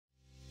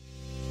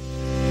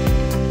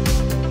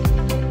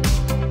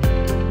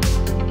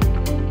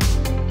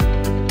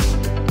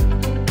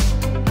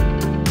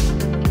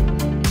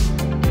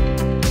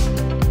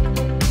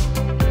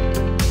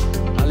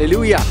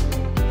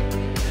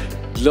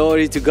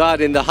Glory to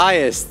God in the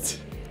highest.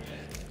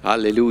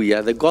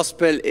 Hallelujah. The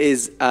gospel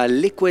is a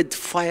liquid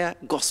fire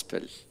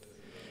gospel.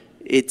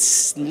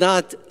 It's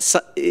not,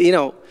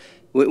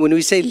 when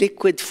we say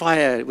liquid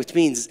fire, which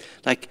means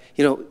like,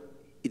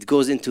 it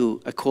goes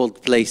into a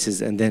cold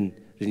places and then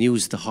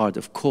renews the heart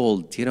of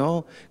cold,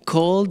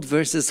 cold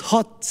versus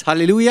hot.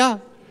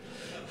 Hallelujah.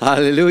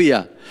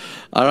 Hallelujah.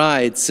 All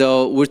right.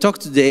 So we're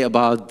talking today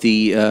about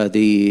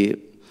the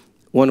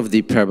one of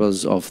the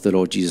parables of the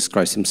Lord Jesus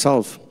Christ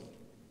himself.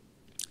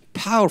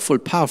 Powerful,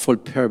 powerful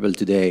parable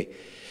today.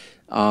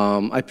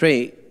 I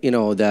pray,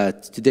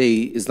 that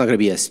today is not going to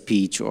be a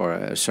speech or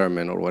a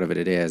sermon or whatever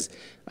it is.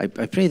 I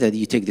pray that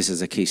you take this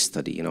as a case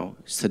study,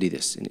 study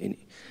this and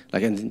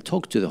then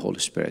talk to the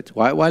Holy Spirit.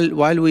 While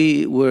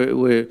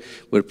we're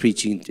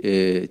preaching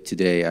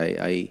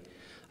today,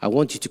 I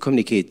want you to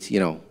communicate,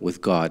 with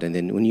God. And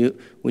then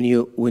when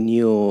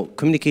you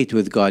communicate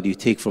with God, you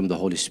take from the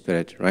Holy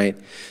Spirit, right?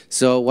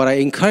 So what I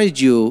encourage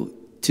you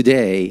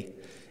today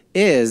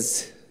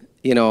is,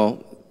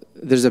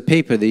 there's a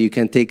paper that you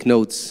can take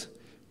notes.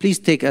 Please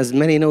take as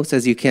many notes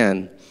as you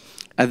can.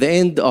 At the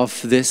end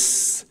of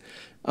this,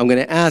 I'm going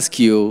to ask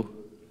you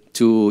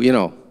to,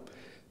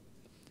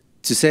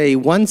 to say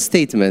one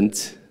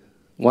statement,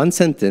 one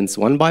sentence,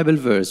 one Bible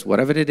verse,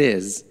 whatever it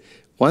is,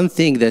 one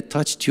thing that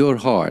touched your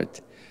heart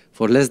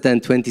for less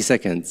than 20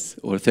 seconds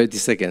or 30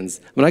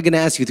 seconds. I'm not going to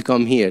ask you to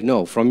come here.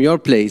 No, from your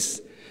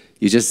place,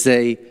 you just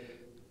say,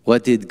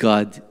 what did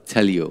God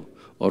tell you?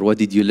 Or what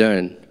did you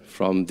learn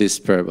from this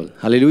parable?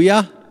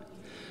 Hallelujah.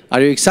 Are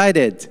you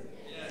excited?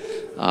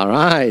 Yes. All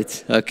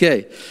right.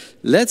 Okay.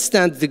 Let's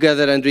stand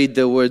together and read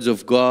the words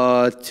of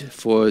God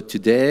for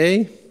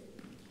today.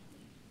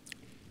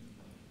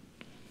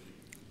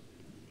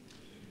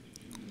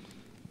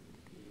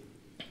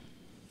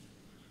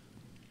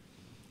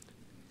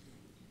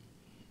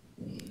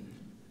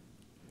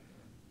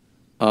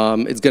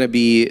 It's going to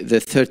be the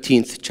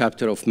 13th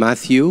chapter of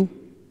Matthew,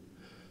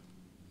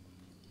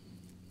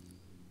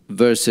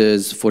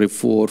 verses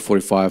 44,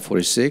 45,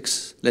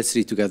 46. Let's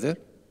read together.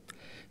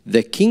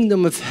 The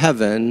kingdom of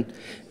heaven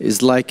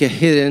is like a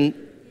hidden...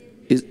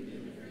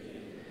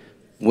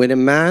 When a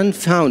man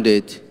found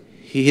it,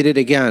 he hid it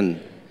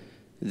again.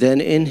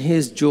 Then in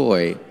his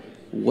joy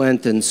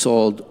went and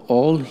sold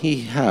all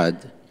he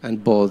had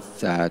and bought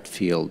that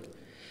field.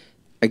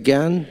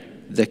 Again,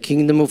 the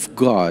kingdom of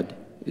God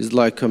is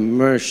like a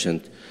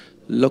merchant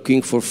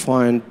looking for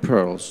fine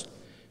pearls.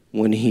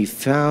 When he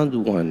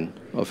found one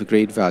of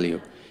great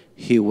value,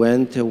 he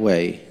went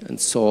away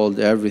and sold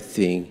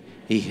everything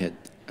he had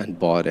and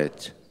bought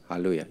it.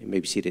 Hallelujah. You may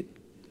be seated.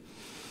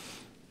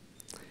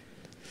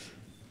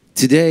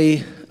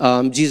 Today,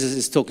 Jesus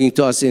is talking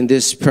to us in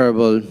this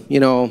parable.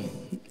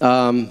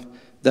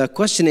 The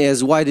question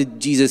is, why did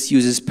Jesus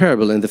use this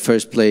parable in the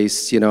first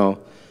place?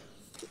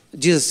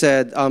 Jesus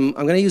said, I'm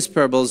going to use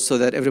parables so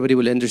that everybody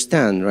will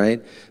understand,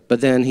 right?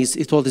 But then he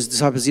told his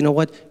disciples, you know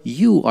what?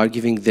 You are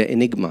giving the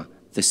enigma,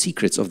 the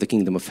secrets of the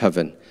kingdom of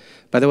heaven.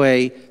 By the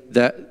way,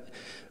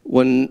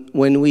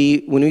 when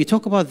we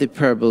talk about the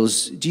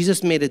parables,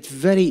 Jesus made it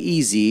very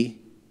easy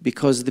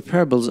because the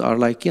parables are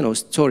like,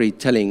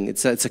 storytelling.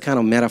 It's a kind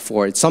of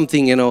metaphor. It's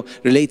something,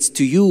 relates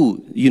to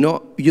you. You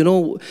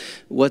know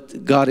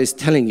what God is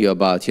telling you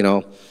about,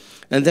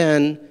 And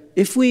then,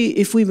 if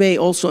we may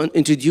also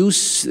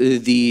introduce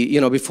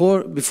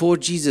before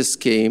Jesus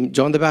came,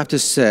 John the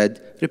Baptist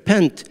said,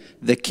 repent,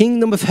 the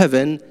kingdom of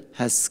heaven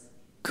has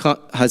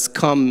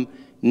come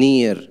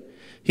near.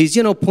 He's,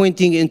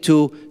 pointing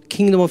into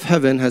kingdom of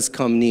heaven has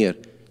come near.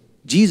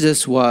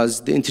 Jesus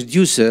was the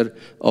introducer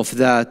of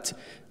that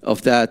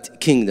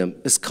kingdom.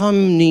 It's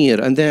come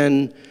near. And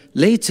then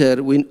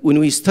later, when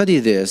we study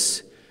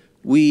this,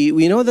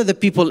 we know that the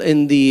people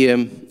in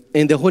the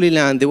Holy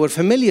Land, they were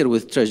familiar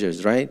with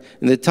treasures, right?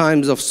 In the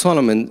times of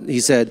Solomon, he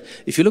said,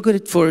 if you look at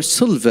it for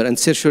silver and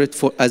search for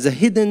it as a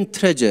hidden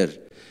treasure.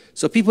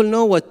 So people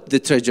know what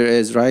the treasure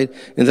is, right?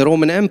 In the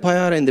Roman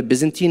Empire and the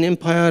Byzantine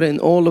Empire and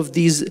all of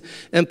these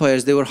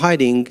empires, they were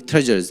hiding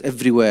treasures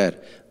everywhere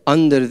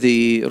under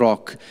the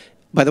rock.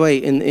 By the way,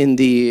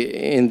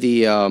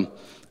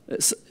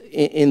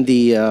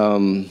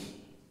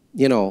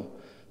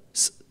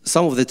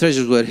 some of the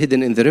treasures were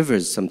hidden in the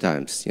rivers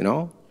sometimes,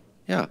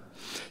 Yeah.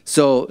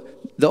 So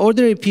the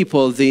ordinary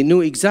people, they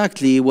knew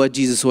exactly what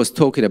Jesus was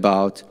talking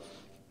about.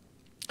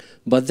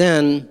 But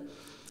then,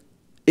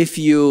 if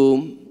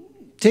you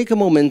take a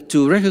moment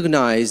to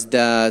recognize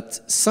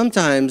that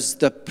sometimes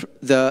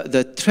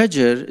the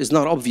treasure is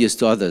not obvious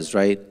to others,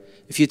 right?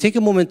 If you take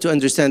a moment to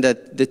understand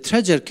that the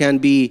treasure can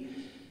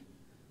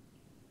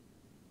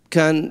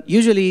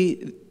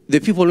usually the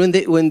people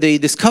when they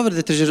discover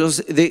the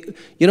treasures,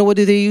 what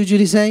do they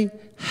usually say?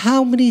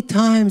 How many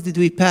times did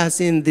we pass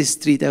in this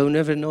street? I will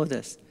never know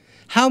this.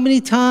 How many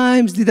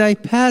times did I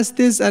pass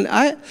this? And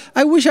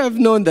I wish I've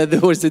known that there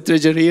was a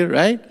treasure here,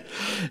 right?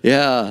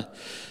 Yeah.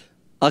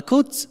 I'll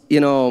quote,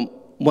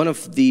 one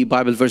of the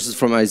Bible verses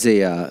from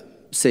Isaiah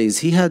says,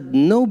 he had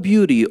no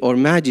beauty or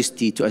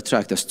majesty to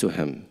attract us to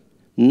him.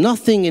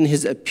 Nothing in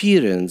his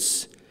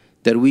appearance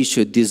that we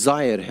should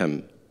desire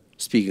him.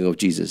 speaking of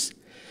Jesus.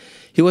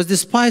 He was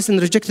despised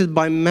and rejected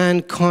by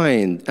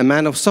mankind, a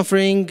man of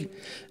suffering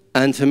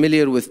and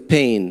familiar with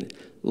pain,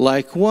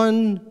 like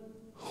one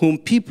whom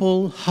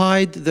people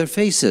hide their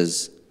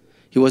faces.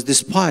 He was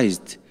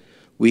despised.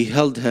 We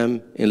held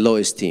him in low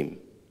esteem.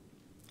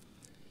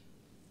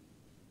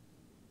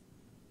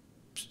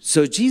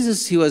 So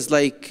Jesus, he was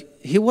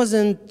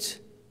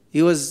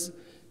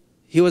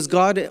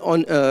God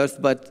on earth,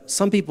 but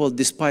some people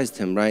despised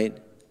him, right?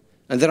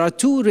 And there are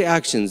two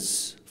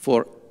reactions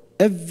for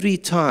every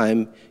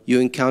time you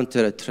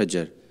encounter a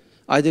treasure.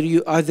 Either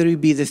you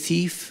be the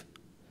thief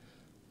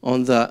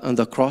on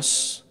the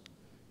cross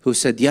who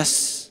said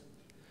yes,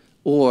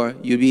 or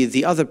you be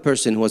the other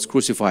person who was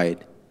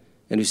crucified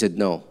and who said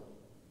no,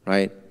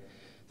 right?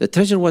 The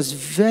treasure was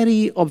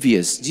very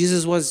obvious.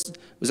 Jesus was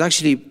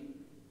actually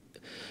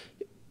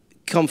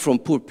come from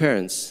poor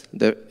parents.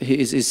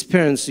 His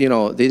parents,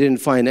 they didn't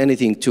find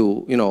anything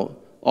to,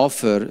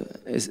 offer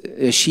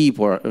a sheep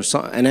or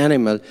an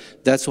animal.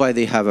 That's why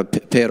they have a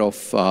pair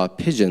of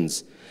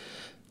pigeons.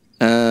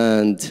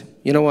 And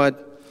you know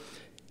what?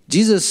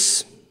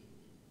 Jesus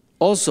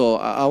also,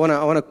 I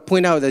want to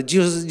point out that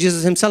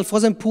Jesus himself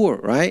wasn't poor,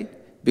 right?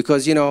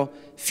 Because,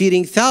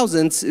 feeding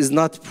thousands is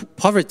not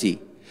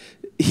poverty.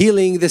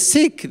 Healing the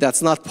sick,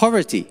 that's not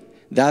poverty.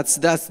 That's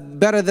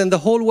better than the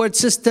whole world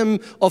system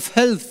of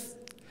health.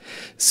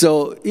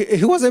 So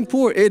he wasn't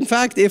poor. In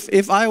fact,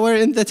 if I were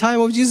in the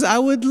time of Jesus, I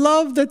would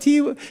love that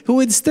he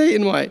would stay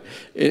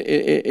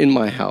in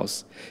my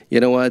house.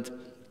 You know what?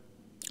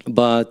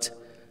 But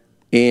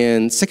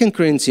in 2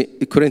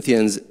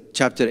 Corinthians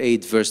chapter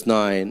 8, verse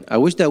 9, I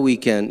wish that we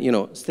can,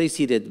 stay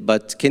seated,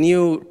 but can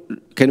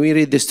we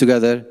read this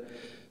together?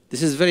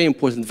 This is a very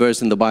important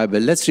verse in the Bible.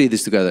 Let's read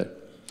this together.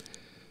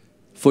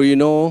 For you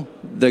know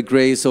the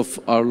grace of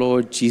our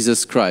Lord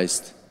Jesus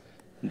Christ,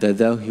 that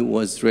though he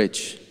was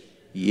rich,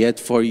 yet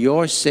for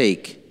your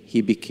sake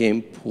he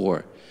became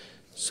poor,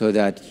 so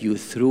that you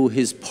through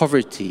his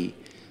poverty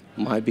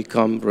might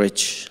become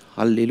rich.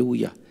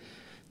 Hallelujah.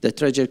 The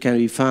treasure can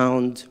be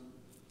found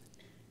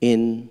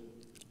in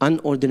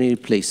unordinary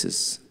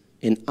places,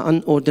 in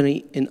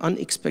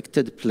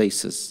unexpected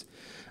places.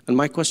 And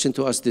my question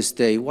to us this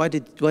day, why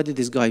did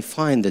this guy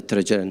find the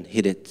treasure and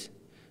hid it?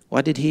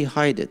 Why did he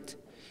hide it?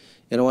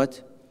 You know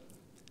what?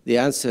 The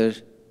answer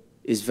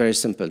is very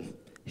simple.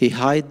 He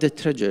hid the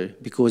treasure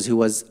because he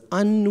was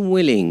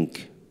unwilling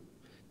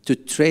to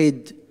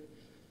trade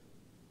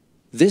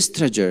this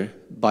treasure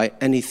by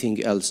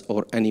anything else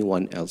or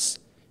anyone else.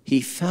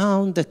 He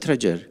found the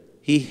treasure.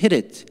 He hid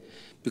it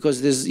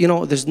because there's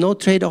no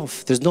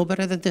trade-off. There's no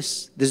better than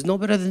this. There's no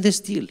better than this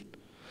deal.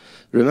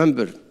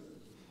 Remember,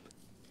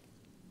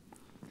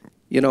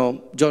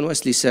 John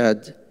Wesley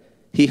said,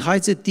 he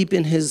hides it deep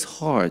in his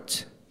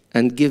heart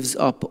and gives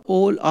up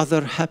all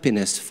other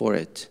happiness for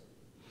it.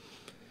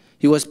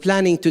 He was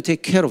planning to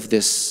take care of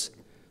this.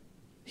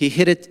 He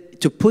hid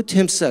it to put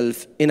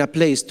himself in a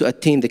place to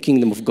attain the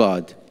kingdom of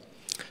God.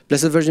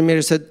 Blessed Virgin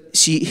Mary said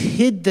she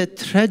hid the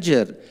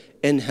treasure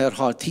in her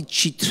heart.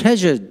 She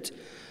treasured.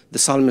 The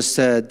psalmist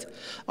said,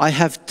 I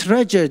have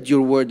treasured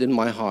your word in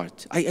my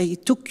heart. I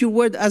took your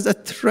word as a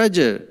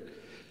treasure.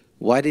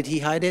 Why did he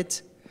hide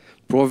it?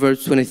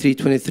 Proverbs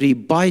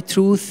 23:23, buy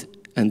truth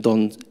and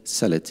don't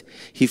sell it.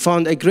 He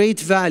found a great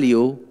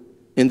value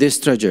in this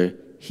treasure.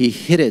 He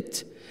hid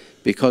it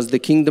because the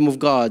kingdom of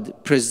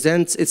God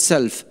presents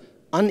itself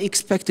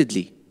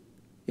unexpectedly.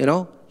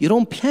 You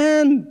don't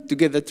plan to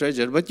get the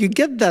treasure, but you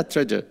get that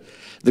treasure.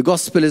 The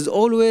gospel is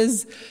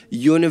always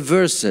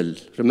universal,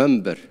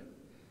 remember,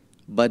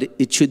 but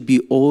it should be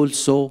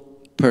also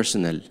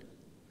personal.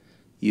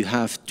 You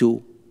have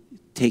to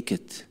take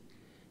it,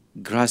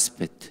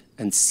 grasp it,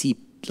 and see,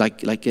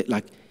 like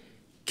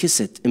kiss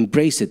it,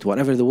 embrace it,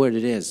 whatever the word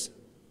it is.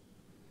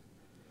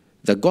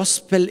 The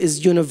gospel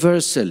is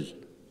universal,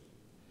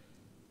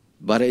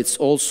 but it's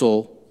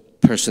also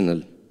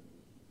personal.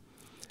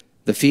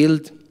 The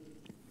field,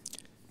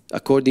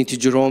 according to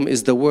Jerome,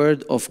 is the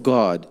word of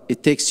God.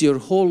 It takes your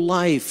whole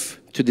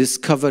life to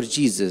discover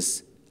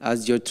Jesus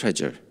as your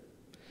treasure.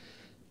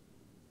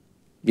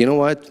 You know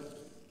what?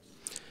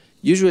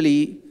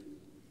 Usually,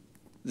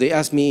 they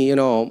ask me,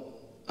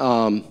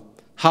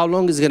 how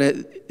long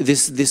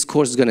is this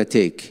course gonna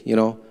take?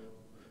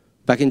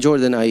 Back in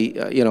Jordan,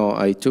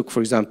 I took, for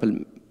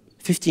example,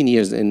 15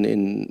 years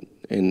in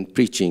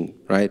preaching,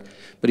 right?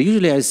 But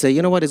usually I say,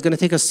 you know what? It's gonna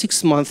take us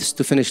 6 months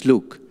to finish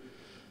Luke.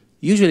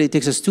 Usually it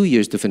takes us 2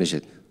 years to finish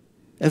it.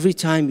 Every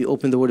time you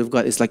open the Word of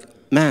God, it's like,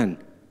 man,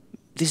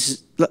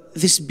 this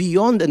is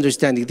beyond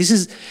understanding.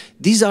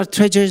 These are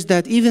treasures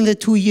that even the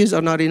 2 years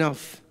are not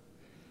enough.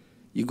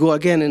 You go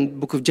again in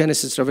book of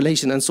Genesis,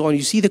 Revelation, and so on.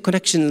 You see the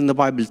connection in the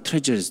Bible.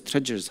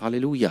 Treasures,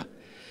 hallelujah.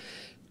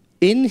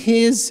 In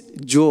his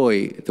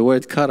joy, the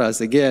word karas,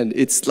 again,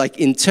 it's like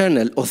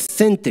internal,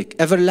 authentic,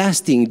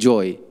 everlasting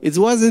joy. It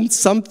wasn't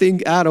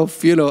something out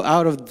of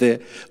the,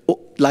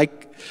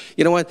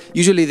 you know what?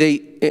 Usually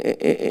they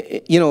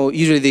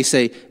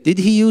say, did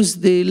he use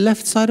the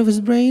left side of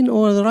his brain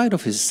or the right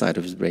of his side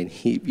of his brain?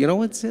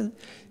 The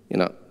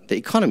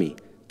economy.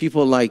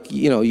 people like,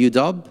 UW,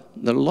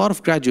 there are a lot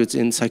of graduates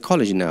in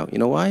psychology now. You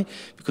know why?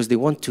 Because they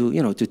want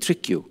to, to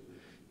trick you,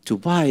 to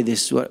buy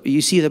this.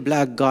 You see the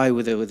black guy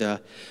with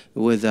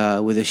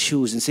the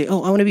shoes and say,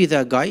 oh, I want to be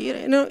that guy.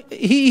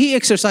 He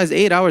exercised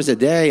 8 hours a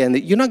day, and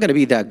you're not going to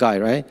be that guy,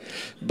 right?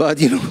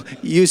 But,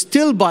 you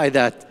still buy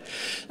that.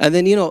 And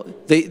then,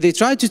 they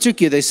try to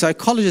trick you. The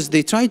psychologists,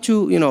 they try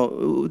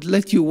to,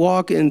 let you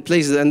walk in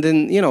places. And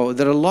then,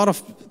 there are a lot of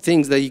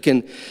things that you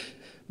can,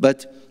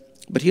 but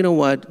you know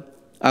what?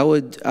 I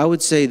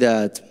would say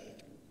that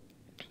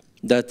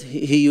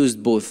he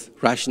used both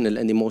rational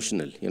and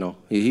emotional,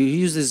 He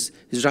uses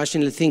his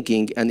rational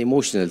thinking and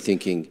emotional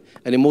thinking,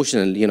 an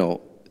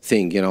emotional,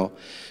 thing,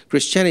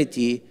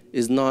 Christianity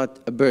is not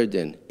a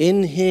burden.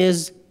 In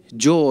his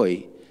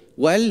joy,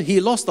 well, he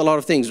lost a lot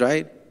of things,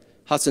 right?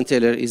 Hudson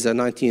Taylor is a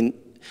 19th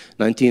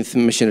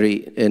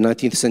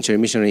century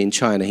missionary in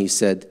China. He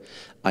said,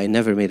 I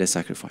never made a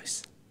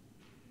sacrifice.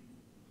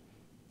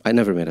 I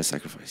never made a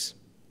sacrifice.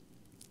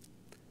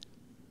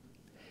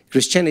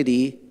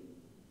 Christianity,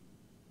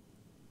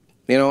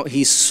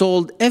 he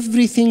sold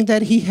everything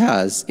that he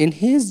has in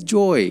his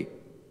joy.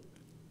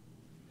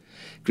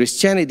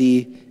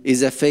 Christianity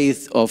is a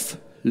faith of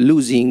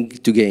losing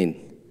to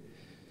gain.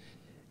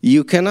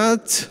 You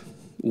cannot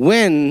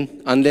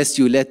win unless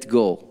you let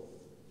go.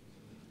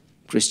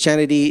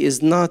 Christianity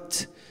is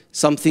not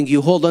something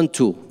you hold on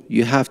to.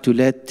 You have to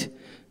let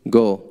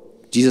go.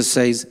 Jesus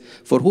says,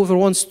 for whoever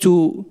wants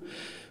to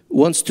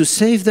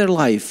save their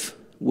life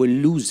will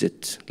lose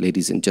it,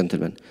 ladies and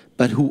gentlemen.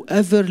 But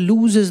whoever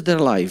loses their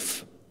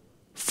life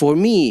for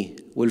me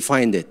will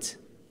find it.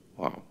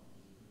 Wow.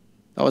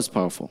 That was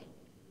powerful.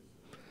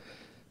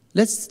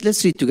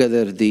 Let's read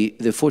together the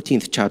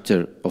 14th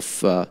chapter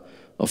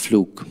of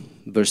Luke,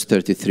 verse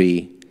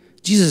 33.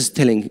 Jesus is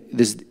telling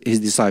his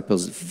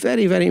disciples a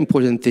very, very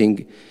important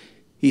thing.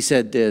 He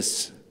said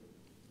this,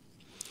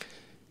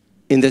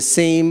 in the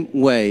same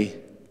way,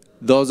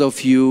 those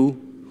of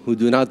you who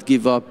do not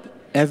give up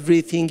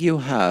everything you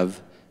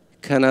have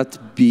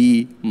cannot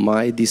be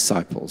my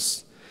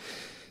disciples.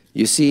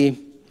 You see,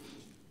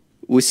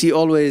 we see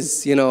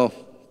always,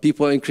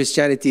 people in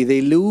Christianity,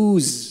 they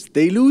lose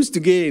to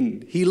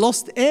gain. He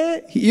lost,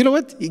 you know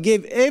what? He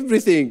gave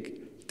everything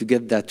to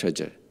get that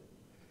treasure,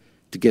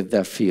 to get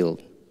that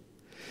field.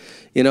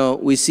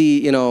 We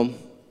see, there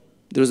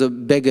was a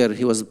beggar,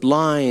 he was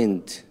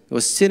blind, he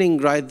was sitting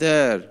right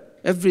there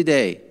every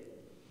day.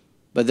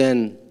 But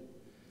then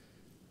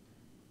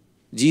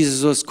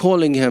Jesus was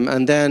calling him,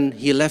 and then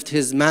he left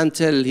his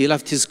mantle, he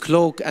left his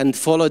cloak and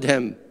followed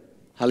him.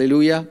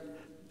 Hallelujah.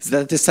 So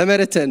that the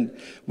Samaritan,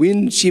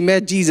 when she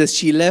met Jesus,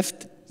 she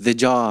left the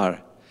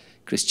jar.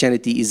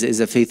 Christianity is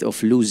a faith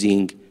of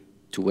losing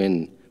to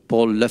win.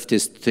 Paul left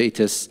his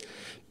status.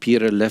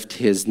 Peter left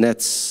his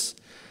nets.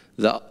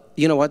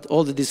 You know what?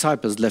 All the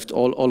disciples left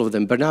all of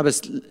them.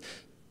 Barnabas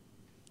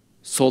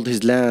sold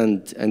his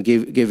land and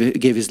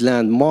gave his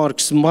land.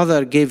 Mark's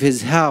mother gave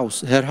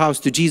her house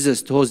to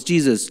Jesus, to host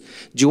Jesus.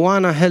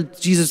 Joanna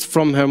helped Jesus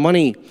from her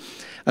money.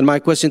 And my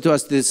question to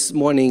us this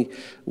morning,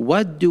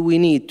 what do we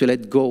need to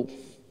let go?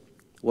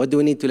 What do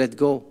we need to let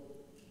go?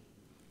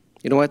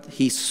 You know what?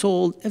 He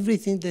sold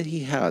everything that he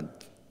had.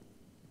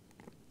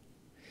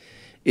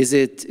 Is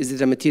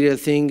it a material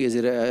thing? Is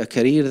it a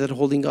career that's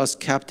holding us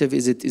captive?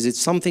 Is it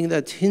something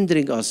that's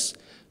hindering us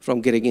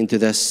from getting into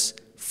this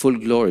full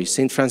glory?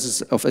 St.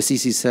 Francis of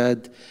Assisi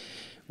said,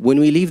 when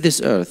we leave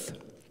this earth,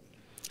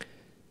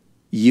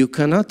 you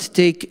cannot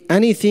take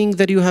anything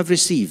that you have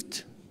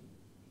received,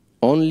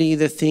 only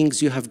the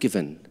things you have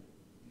given.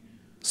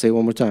 Say it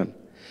one more time.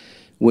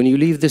 When you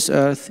leave this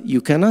earth,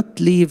 you cannot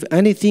leave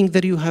anything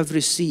that you have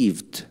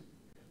received,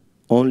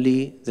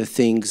 only the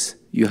things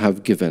you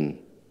have given.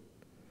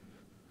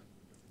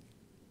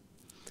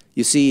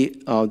 You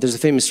see, there's a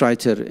famous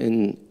writer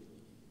in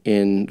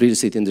real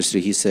estate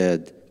industry. He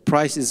said,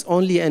 price is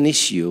only an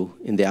issue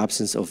in the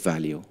absence of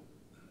value,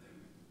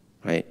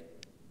 right?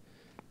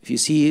 If you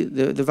see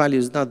the value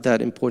is not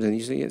that important,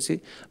 you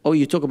say, oh,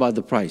 you talk about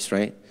the price,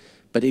 right?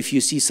 But if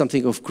you see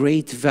something of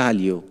great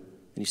value,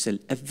 and you sell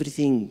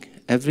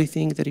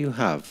everything that you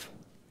have,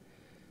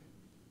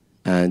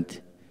 and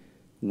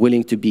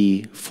willing to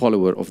be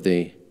follower of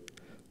the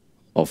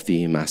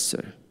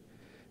master.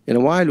 In a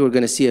while, we're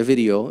going to see a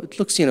video. It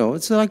looks,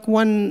 it's like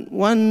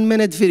one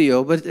minute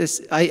video, but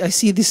I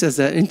see this as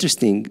an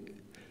interesting,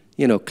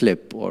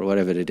 clip or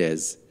whatever it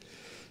is.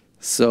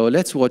 So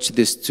let's watch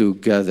this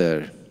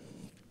together.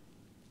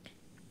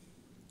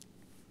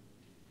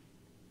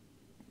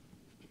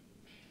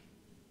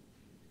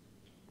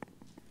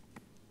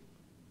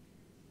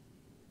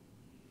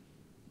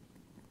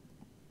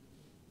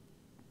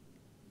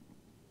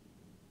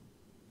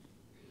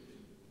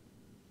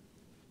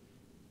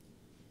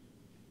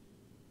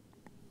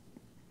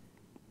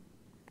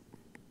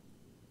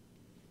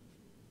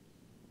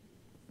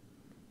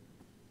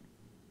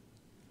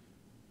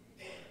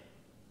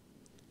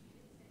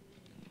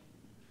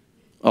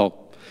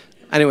 Oh,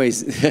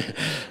 anyways,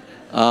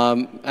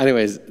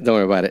 don't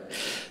worry about it.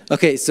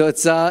 Okay, so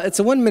it's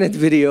a 1 minute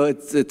video.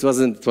 It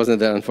wasn't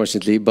there,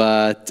 unfortunately,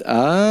 but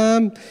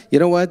you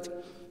know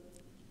what?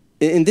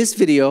 In this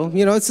video,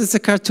 you know, it's a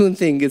cartoon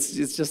thing. It's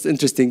just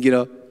interesting, you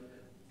know,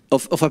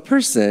 of a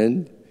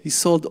person. He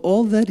sold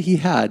all that he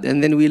had,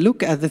 and then we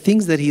look at the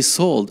things that he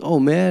sold. Oh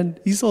man,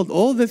 he sold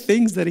all the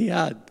things that he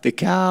had: the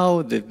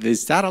cow, the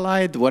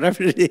satellite,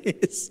 whatever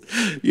it is,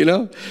 you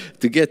know,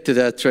 to get to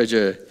that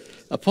treasure.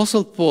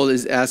 Apostle Paul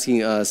is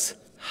asking us,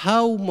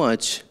 how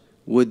much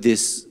would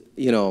this,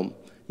 you know,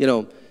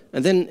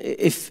 and then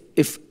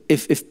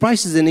if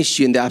price is an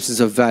issue in the absence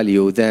of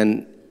value,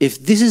 then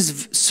if this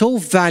is so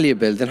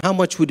valuable, then how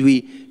much would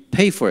we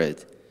pay for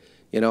it?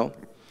 You know,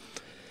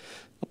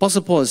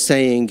 Apostle Paul is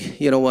saying,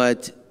 you know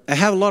what? I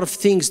have a lot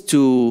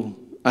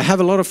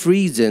of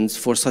reasons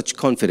for such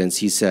confidence,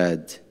 he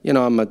said. You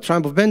know, I'm a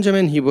tribe of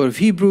Benjamin, Hebrew of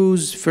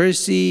Hebrews,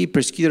 Pharisee,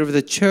 persecutor of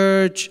the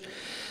church,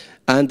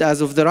 and as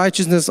of the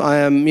righteousness, I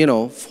am, you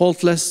know,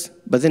 faultless.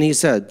 But then he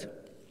said,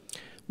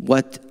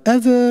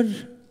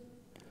 whatever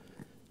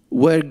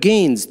were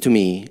gains to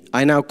me,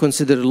 I now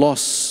consider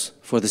loss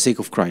for the sake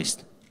of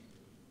Christ.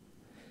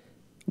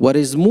 What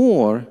is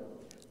more,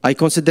 I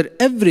consider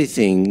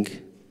everything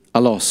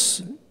a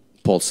loss,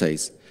 Paul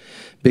says,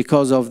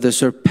 because of the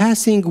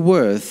surpassing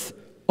worth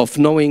of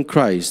knowing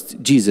Christ,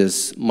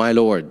 Jesus, my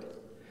Lord,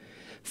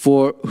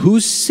 for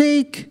whose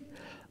sake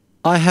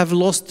I have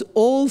lost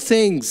all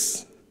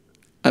things,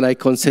 and I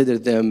consider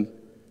them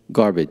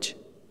garbage,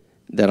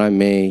 that I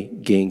may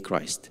gain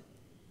Christ.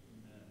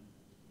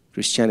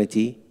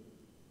 Christianity,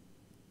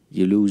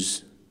 you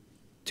lose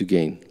to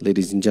gain.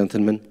 Ladies and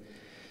gentlemen,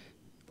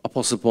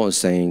 Apostle Paul is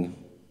saying,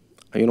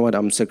 you know what,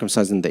 I'm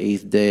circumcised on the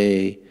 8th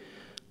day,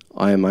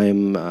 I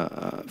am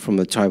from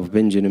the tribe of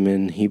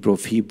Benjamin, Hebrew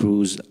of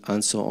Hebrews,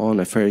 and so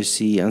on, a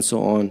Pharisee, and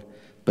so on.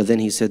 But then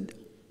he said,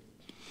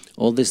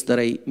 all this that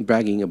I'm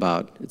bragging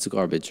about, it's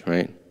garbage,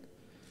 right?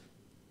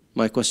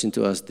 My question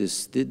to us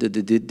is,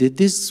 did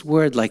this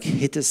word like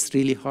hit us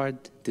really hard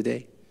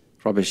today?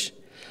 Rubbish.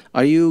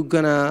 Are you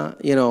gonna,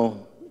 you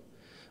know,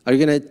 are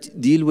you gonna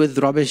deal with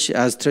rubbish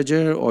as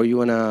treasure, or you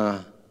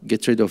wanna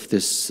get rid of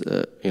this,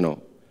 you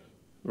know,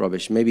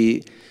 rubbish?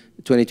 Maybe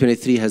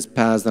 2023 has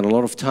passed, and a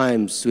lot of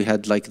times we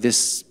had like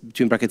this,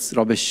 between brackets,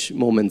 rubbish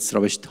moments,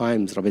 rubbish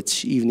times,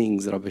 rubbish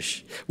evenings,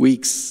 rubbish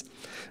weeks.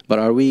 But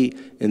are we,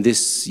 in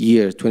this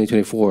year,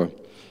 2024,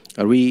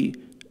 are we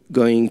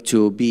going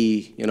to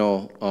be,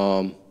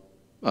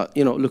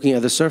 looking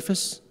at the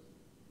surface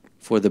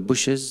for the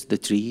bushes, the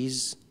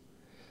trees,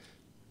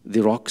 the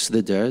rocks,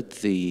 the dirt,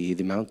 the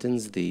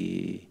mountains,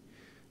 the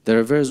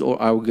rivers,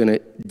 or are we going to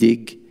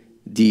dig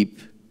deep?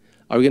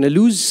 Are we going to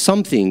lose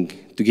something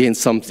to gain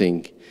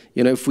something?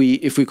 You know, if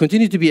we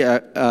continue to be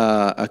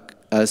a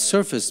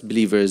surface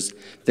believers,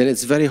 then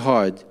it's very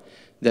hard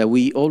that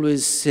we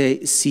always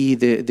see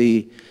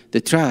the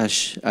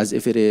trash as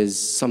if it is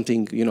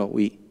something, you know,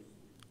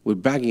 we're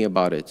bragging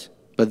about it.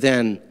 But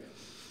then,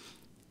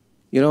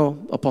 you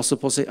know, Apostle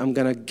Paul said, I'm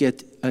gonna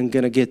get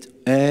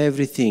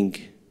everything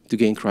to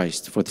gain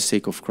Christ for the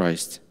sake of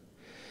Christ.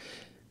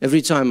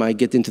 Every time I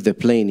get into the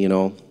plane, you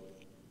know,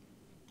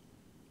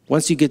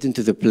 once you get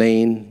into the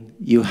plane,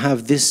 you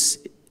have this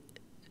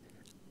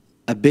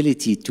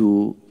ability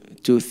to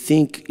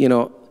think, you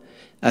know,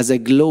 as a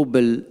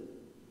global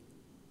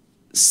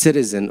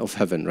citizen of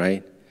heaven,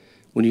 right?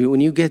 When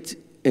you get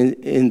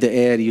in the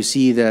air, you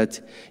see that,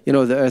 you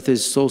know, the earth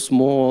is so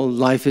small,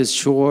 life is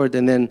short,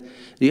 and then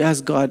you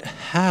ask God,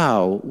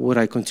 how would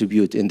I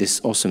contribute in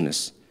this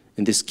awesomeness,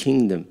 in this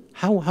kingdom?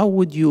 How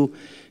would you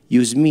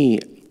use me,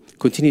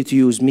 continue to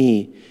use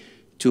me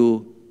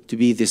to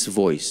be this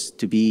voice,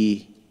 to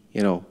be,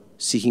 you know,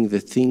 seeking the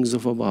things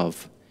of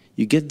above?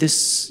 You get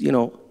this, you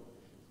know,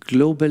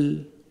 global,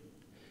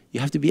 you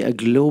have to be a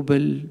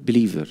global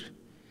believer.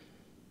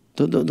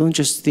 Don't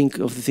just think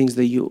of the things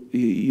that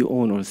you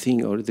own or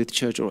think or the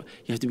church, or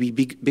you have to be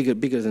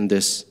bigger than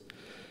this.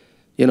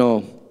 You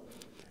know,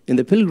 in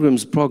the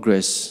Pilgrim's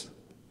Progress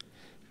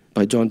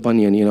by John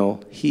Bunyan, you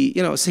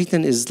know,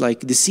 Satan is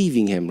like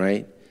deceiving him,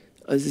 right?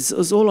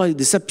 It's all like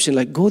deception,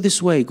 like go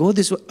this way.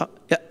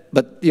 Yeah.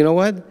 But you know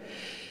what?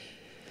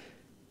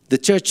 The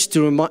church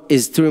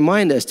is to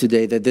remind us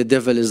today that the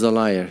devil is a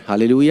liar.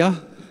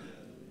 Hallelujah.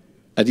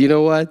 And you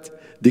know what?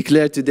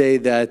 Declare today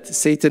that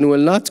Satan will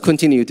not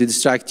continue to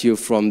distract you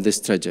from this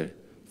treasure,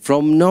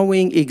 from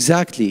knowing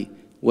exactly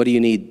what you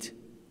need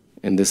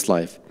in this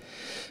life.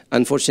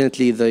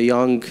 Unfortunately, the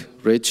young,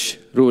 rich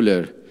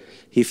ruler,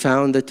 he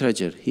found the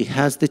treasure. He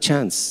has the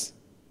chance.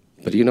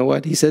 But you know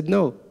what? He said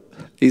no.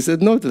 He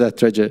said no to that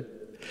treasure.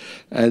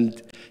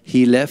 And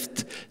he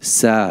left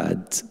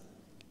sad.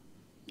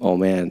 Oh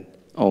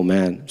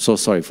man, so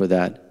sorry for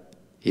that.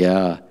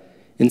 Yeah.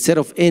 Instead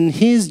of in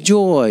his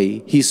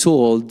joy, he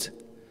sold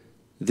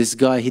this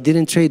guy. He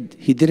didn't trade it.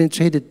 He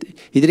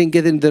didn't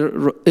get in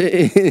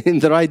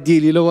the right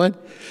deal. You know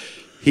what?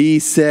 He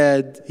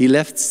said, he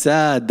left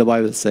sad, the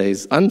Bible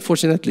says.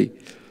 Unfortunately,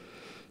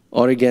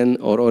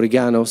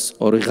 oreganos,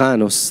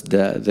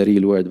 the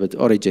real word, but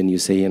origin you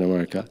say in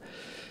America.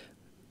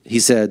 He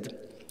said,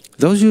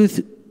 those who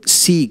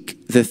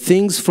seek the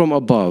things from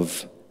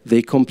above,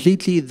 they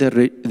completely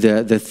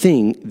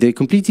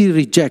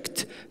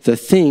reject the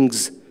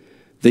things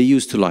they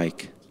used to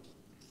like.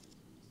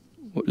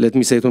 Let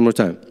me say it one more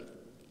time.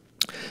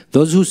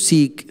 Those who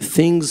seek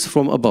things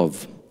from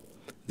above,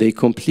 they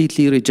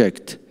completely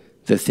reject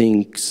the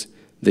things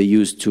they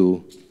used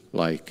to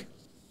like.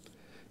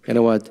 You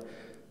know what?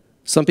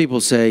 Some people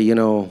say, you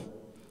know,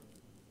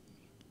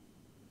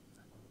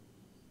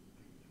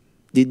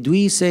 did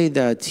we say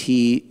that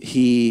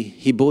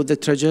he bought the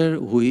treasure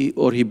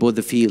or he bought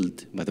the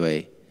field, by the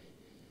way?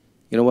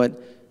 You know what?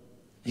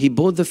 He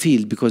bought the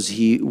field because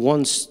he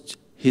wants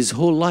his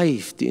whole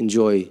life to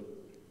enjoy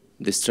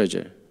this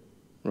treasure,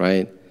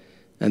 right?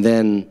 And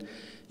then,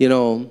 you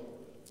know,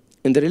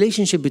 in the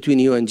relationship between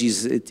you and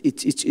Jesus,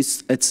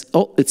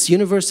 it's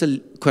universal,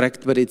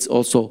 correct, but it's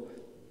also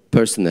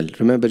personal.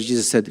 Remember,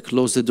 Jesus said,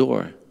 close the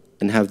door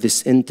and have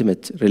this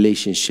intimate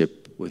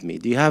relationship with me.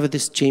 Do you have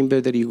this chamber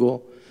that you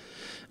go?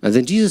 And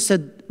then Jesus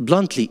said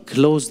bluntly,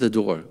 close the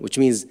door, which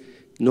means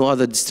no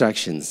other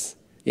distractions.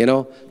 You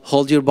know,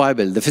 hold your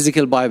Bible, the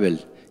physical Bible.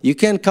 You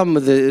can't come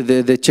to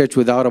the church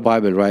without a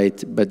Bible, right?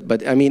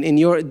 But I mean, in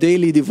your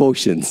daily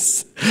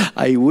devotions,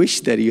 I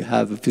wish that you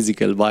have a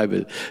physical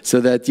Bible so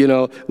that, you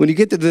know, when you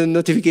get to the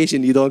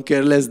notification, you don't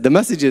care less. The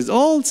messages,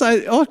 all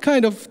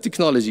kind of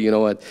technology, you know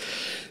what?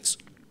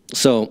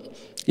 So,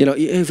 you know,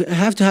 you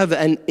have to have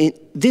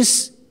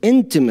this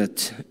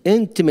intimate,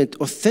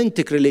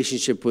 authentic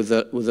relationship with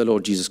the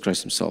Lord Jesus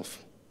Christ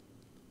himself.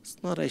 It's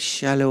not a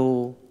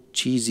shallow,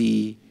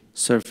 cheesy,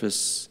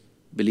 surface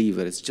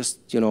believer. It's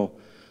just, you know,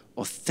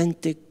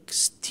 authentic,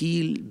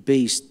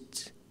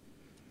 steel-based.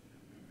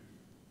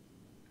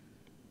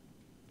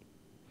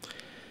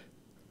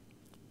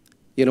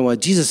 You know what?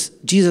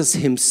 Jesus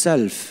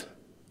himself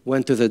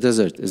went to the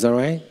desert. Is that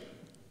right?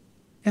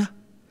 Yeah.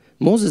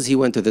 Moses, he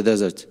went to the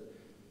desert.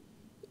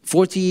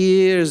 40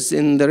 years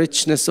in the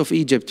richness of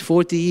Egypt,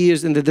 40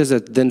 years in the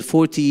desert, then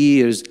 40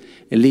 years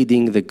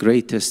leading the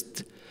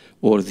greatest,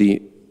 or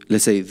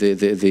let's say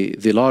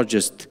the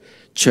largest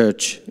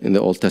church in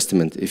the Old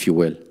Testament, if you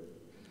will.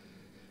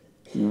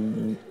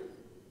 I'm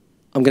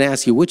going to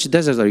ask you, which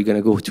desert are you going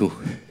to go to?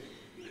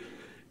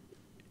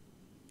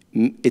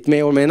 It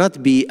may or may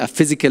not be a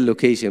physical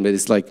location, but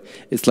it's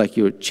like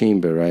your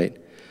chamber, right?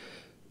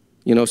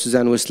 You know,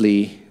 Suzanne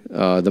Wesley,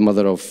 the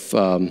mother of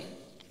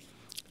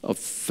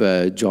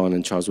John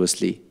and Charles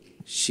Wesley,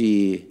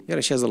 she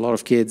has a lot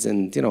of kids,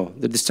 and you know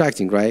they're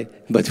distracting, right?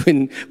 But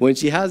when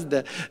she has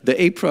the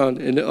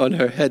apron on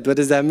her head, what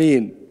does that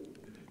mean?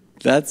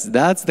 That's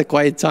the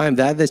quiet time.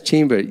 That's the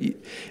chamber.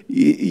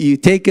 You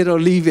take it or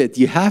leave it.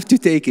 You have to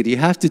take it. You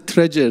have to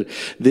treasure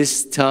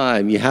this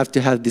time. You have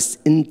to have this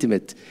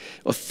intimate,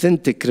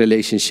 authentic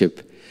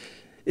relationship.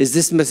 Is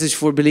this message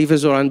for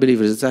believers or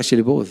unbelievers? It's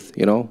actually both.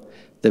 You know,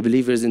 the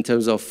believers in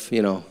terms of,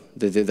 you know,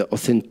 the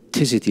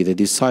authenticity, the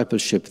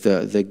discipleship,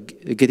 the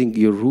getting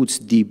your roots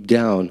deep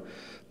down,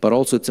 but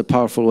also it's a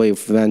powerful way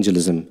of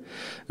evangelism.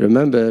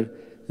 Remember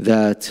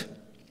that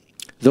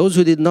those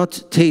who did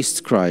not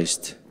taste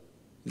Christ,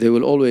 they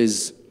will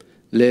always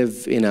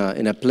live in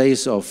a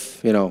place of,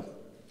 you know,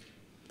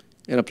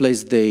 in a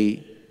place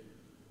they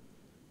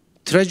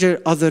treasure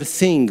other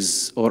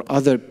things or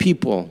other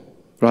people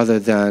rather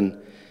than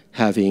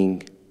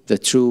having the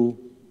true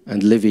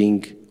and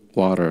living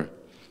water.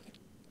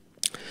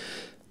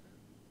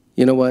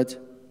 You know what?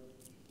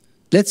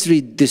 Let's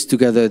read this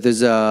together. There's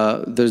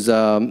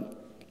the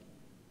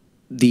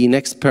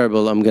next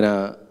parable I'm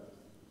gonna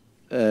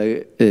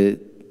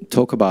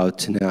talk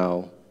about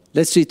now.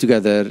 Let's read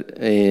together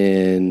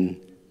in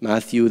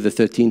Matthew, the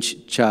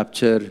 13th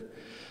chapter,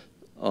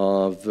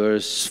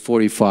 verse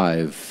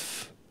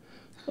 45.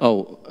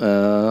 Oh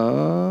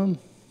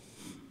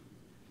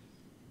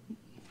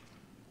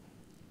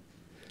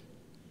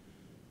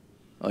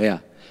yeah.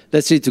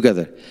 Let's read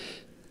together.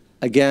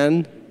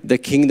 Again, the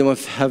kingdom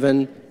of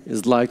heaven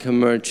is like a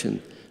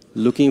merchant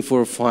looking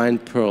for fine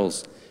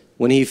pearls.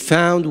 When he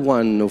found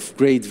one of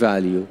great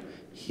value,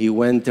 he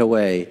went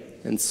away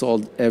and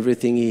sold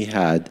everything he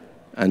had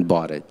and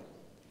bought it.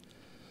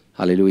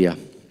 Hallelujah.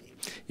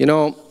 You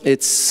know,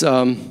 it's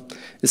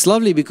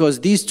lovely because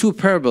these two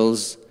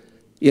parables,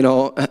 you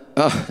know,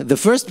 the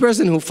first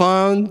person who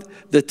found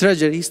the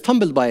treasure, he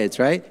stumbled by it,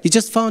 right? He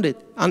just found it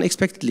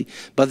unexpectedly.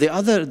 But the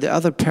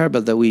other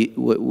parable that we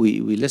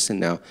listen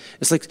now,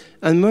 it's like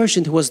a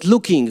merchant who was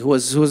looking, who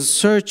was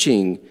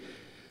searching.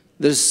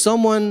 There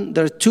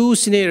are two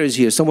scenarios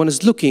here. Someone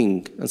is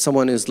looking, and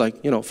someone is like,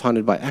 you know, found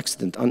it by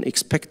accident,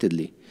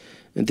 unexpectedly.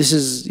 And this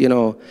is, you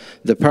know,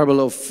 the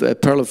parable of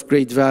pearl of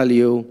great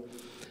value.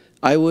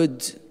 I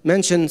would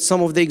mention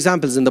some of the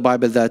examples in the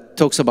Bible that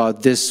talks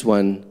about this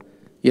one.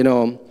 You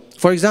know,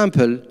 for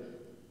example,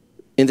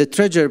 in the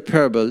treasure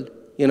parable,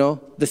 you know,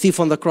 the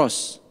thief on the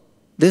cross.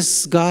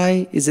 This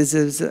guy is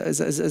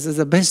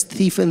the best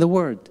thief in the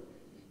world.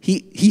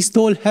 He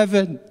stole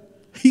heaven.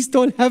 He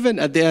stole heaven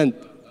at the end.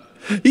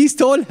 He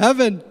stole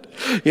heaven.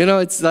 You know,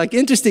 it's like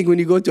interesting when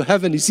you go to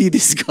heaven, you see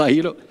this guy,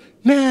 you know,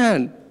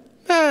 man,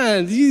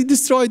 he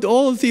destroyed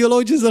all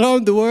theologians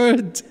around the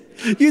world.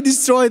 You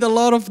destroyed a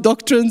lot of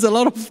doctrines, a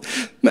lot of...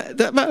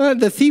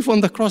 The thief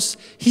on the cross,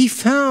 he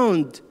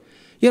found,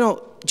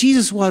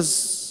 Jesus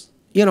was,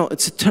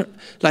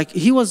 like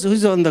he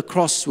was on the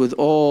cross with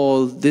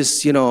all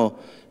this,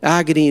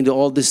 agony and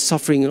all this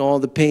suffering and all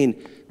the pain.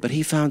 But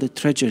he found a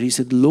treasure. He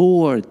said,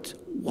 Lord,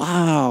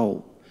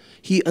 wow.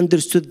 He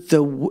understood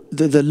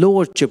the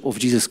lordship of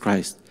Jesus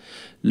Christ.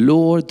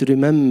 Lord,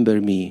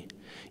 remember me.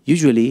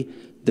 Usually,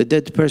 the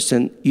dead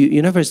person,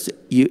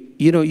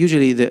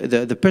 usually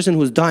the person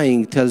who's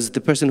dying tells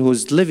the person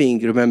who's living,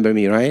 remember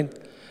me, right?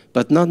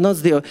 But not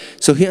the...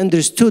 So he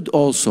understood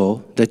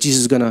also that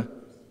Jesus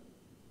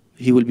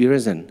he will be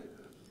risen.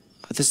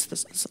 This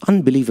is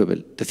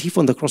unbelievable. The thief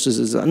on the cross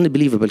is an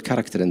unbelievable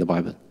character in the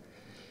Bible.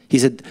 He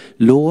said,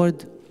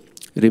 Lord,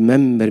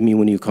 remember me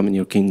when you come in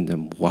your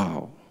kingdom.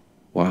 Wow.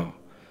 Wow.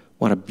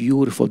 What a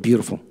beautiful,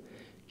 beautiful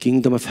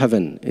kingdom of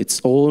heaven. It's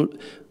all...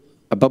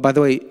 But by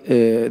the way,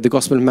 the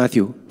Gospel of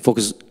Matthew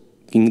focuses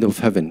kingdom of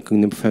heaven,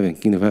 kingdom of heaven,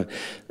 kingdom of heaven.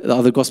 The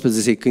other Gospels,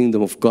 they say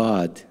kingdom of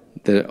God.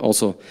 They're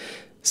also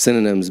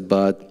synonyms.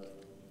 But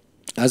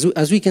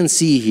as we can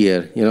see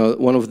here,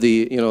 one of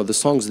the, the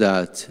songs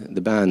that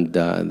the band,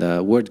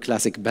 the world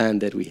classic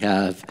band that we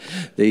have,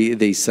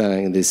 they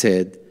sang, they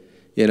said,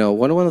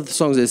 one of the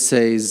songs that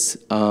says,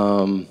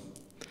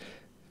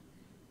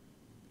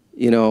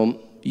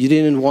 you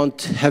didn't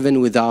want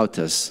heaven without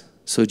us.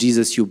 So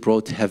Jesus, you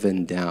brought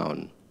heaven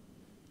down.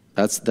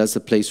 That's the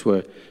place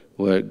where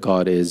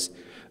God is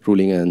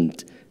ruling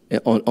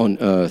on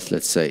earth,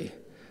 let's say.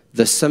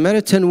 The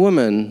Samaritan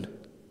woman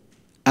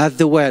at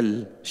the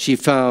well, she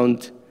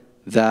found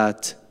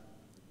that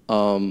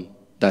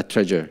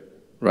treasure,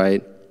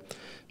 right?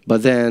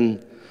 But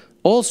then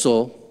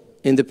also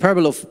in the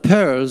parable of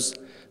pearls,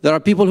 there are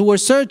people who were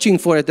searching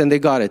for it and they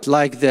got it,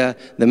 like the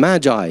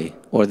Magi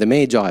or the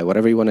Magi,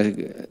 whatever you want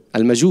to,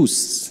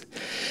 Al-Majus.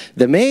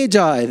 The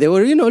Magi, they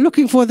were,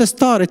 looking for the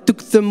star. It took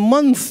them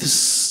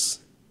months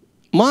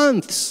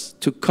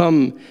to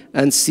come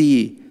and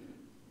see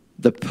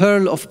the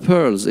pearl of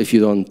pearls, if you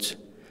don't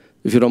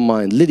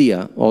mind.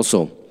 Lydia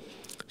also,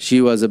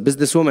 she was a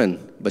businesswoman,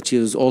 but she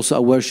was also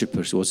a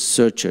worshiper. She was a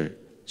searcher.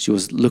 She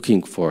was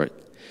looking for it.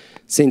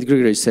 St.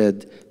 Gregory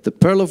said, the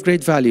pearl of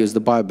great value is the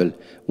Bible.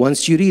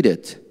 Once you read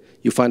it,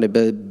 you find it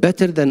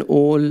better than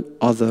all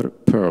other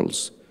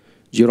pearls.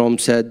 Jerome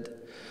said,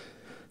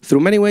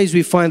 through many ways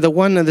we find the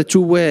one and the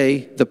true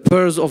way. The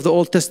pearls of the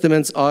Old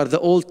Testament are the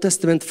Old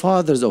Testament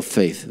fathers of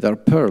faith. They're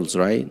pearls,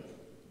 right?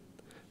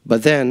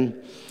 But then,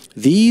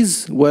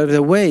 these were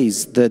the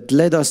ways that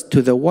led us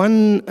to the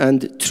one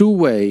and true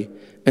way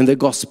in the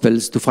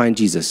Gospels to find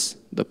Jesus,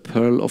 the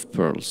pearl of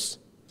pearls.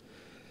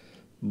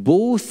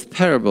 Both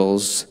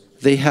parables,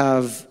 they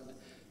have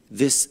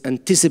this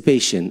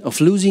anticipation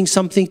of losing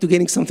something to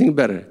getting something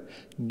better.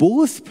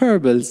 Both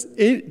parables,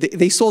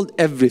 they sold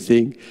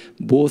everything.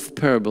 Both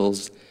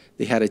parables,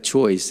 they had a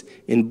choice.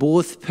 In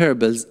both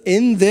parables,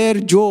 in their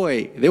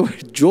joy, they were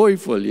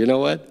joyful. You know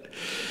what?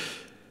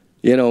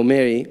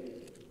 Mary,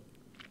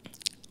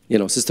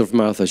 sister of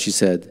Martha, she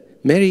said,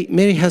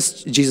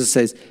 Jesus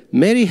says,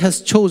 Mary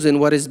has chosen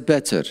what is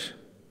better,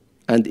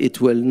 and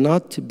it will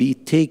not be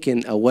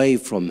taken away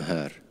from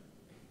her.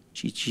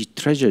 She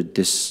treasured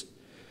this.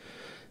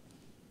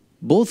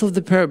 Both of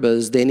the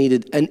parables, they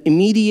needed an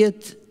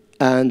immediate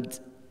and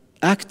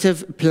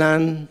active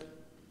plan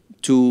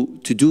to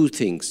do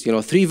things.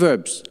 3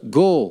 verbs: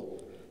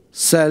 go,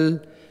 sell,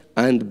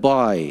 and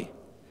buy.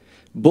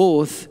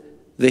 Both,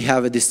 they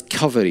have a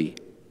discovery.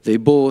 They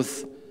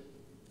both,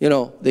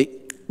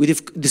 we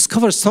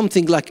discover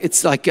something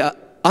it's like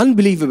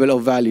unbelievable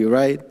of value,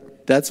 right?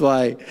 That's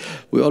why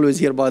we always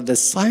hear about the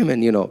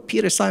Simon,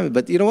 Peter Simon.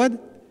 But you know what?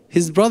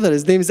 His brother,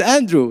 his name is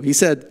Andrew. He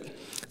said,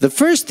 the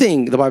first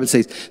thing, the Bible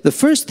says, the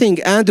first thing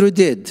Andrew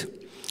did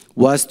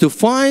was to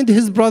find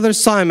his brother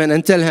Simon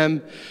and tell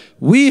him,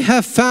 we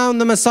have found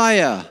the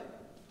Messiah.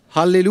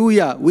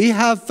 Hallelujah. We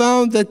have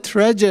found the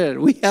treasure.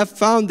 We have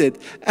found it.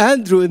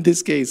 Andrew in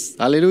this case.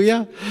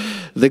 Hallelujah.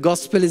 The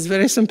gospel is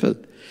very simple.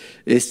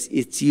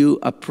 It's you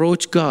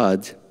approach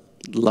God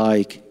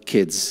like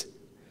kids.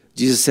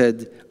 Jesus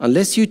said,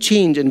 unless you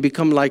change and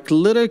become like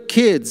little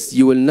kids,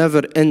 you will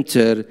never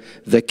enter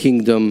the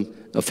kingdom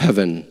of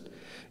heaven.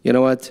 You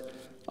know what?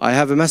 I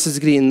have a master's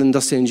degree in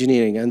industrial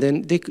engineering, and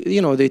then they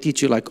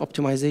teach you like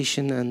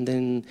optimization and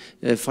then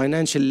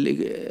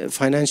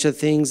financial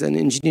things and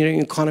engineering,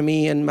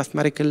 economy and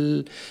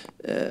mathematical,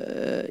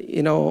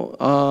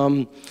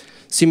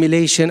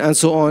 simulation and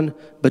so on.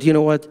 But you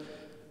know what?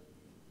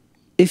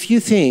 If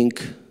you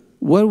think,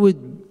 where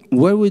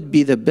would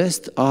be the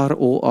best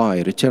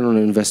ROI, return on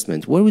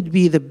investment? Where would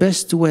be the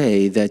best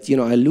way that,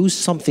 I lose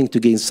something to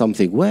gain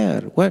something?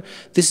 Where?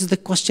 This is the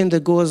question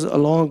that goes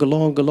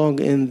along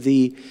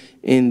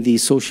in the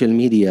social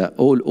media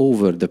all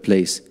over the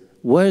place.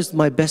 Where's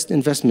my best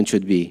investment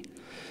should be?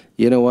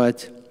 You know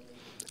what?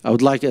 I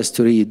would like us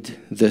to read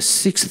the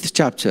 6th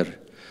chapter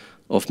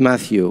of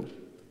Matthew,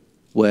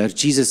 where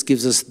Jesus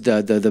gives us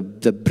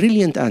the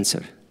brilliant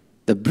answer,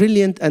 the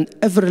brilliant and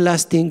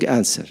everlasting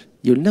answer.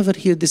 You'll never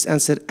hear this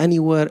answer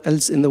anywhere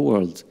else in the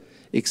world.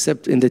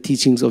 except in the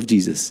teachings of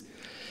Jesus.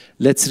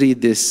 Let's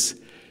read this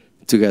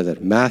together.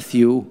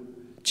 Matthew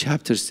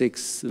chapter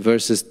 6,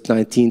 verses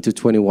 19 to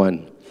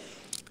 21.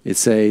 It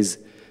says,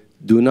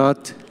 "Do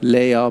not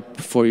lay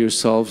up for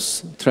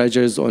yourselves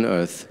treasures on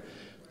earth,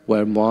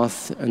 where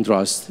moth and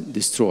rust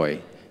destroy,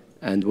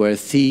 and where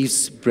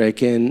thieves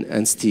break in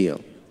and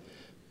steal.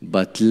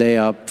 But lay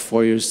up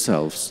for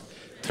yourselves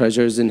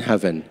treasures in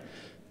heaven,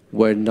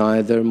 where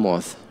neither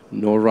moth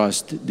nor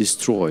rust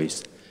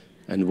destroys,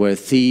 and where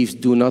thieves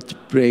do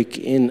not break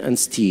in and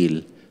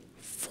steal.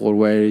 For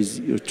where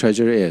your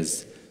treasure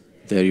is,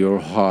 there your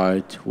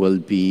heart will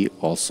be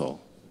also."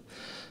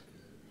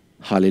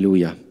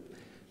 Hallelujah.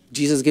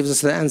 Jesus gives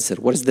us the answer.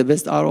 What is the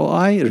best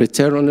ROI?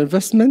 Return on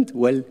investment?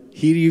 Well,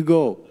 here you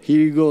go. Here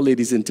you go,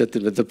 ladies and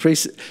gentlemen. The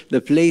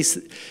place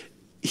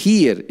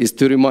here is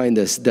to remind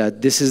us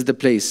that this is the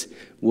place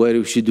where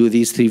we should do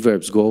these three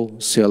verbs: go,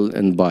 sell,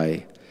 and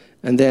buy.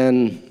 And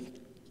then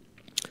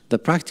the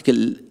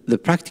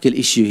practical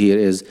issue here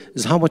is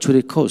how much would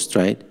it cost,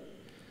 right?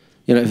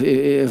 You know,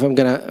 if I'm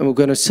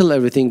gonna sell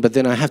everything, but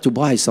then I have to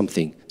buy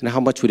something, and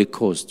how much would it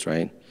cost,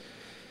 right?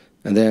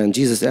 And then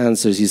Jesus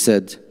answers. He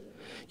said,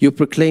 "You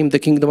proclaim the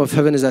kingdom of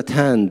heaven is at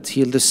hand.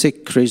 Heal the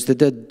sick, raise the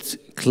dead,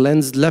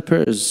 cleanse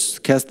lepers,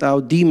 cast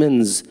out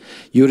demons.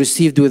 You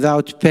received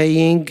without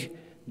paying,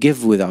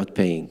 give without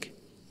paying."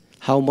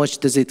 How much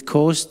does it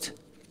cost?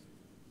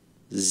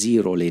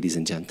 Zero, ladies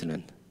and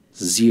gentlemen.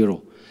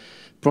 Zero.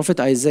 Prophet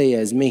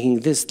Isaiah is making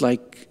this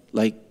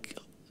like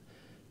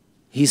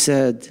he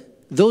said,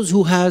 those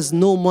who has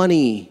no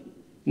money,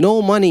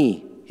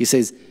 he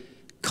says,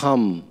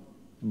 "Come,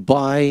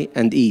 buy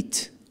and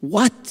eat."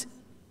 What?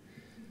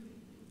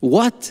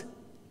 What?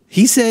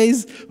 He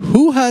says,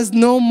 who has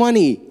no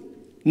money?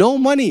 No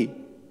money.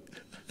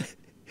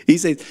 He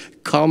says,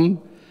 "Come,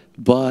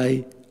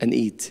 buy and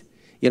eat."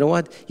 You know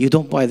what? You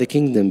don't buy the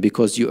kingdom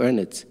because you earn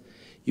it.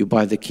 You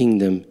buy the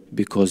kingdom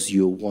because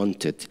you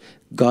want it.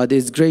 God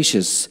is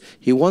gracious.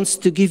 He wants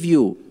to give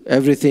you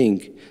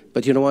everything.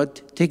 But you know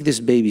what? Take these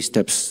baby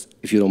steps,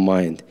 if you don't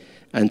mind,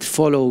 and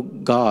follow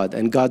God.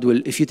 And God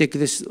will, if you take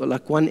this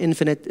like one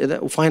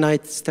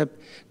finite step,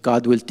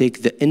 God will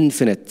take the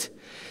infinite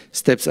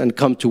steps and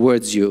come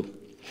towards you.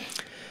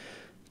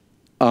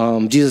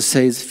 Jesus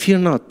says, "Fear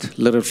not,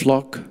 little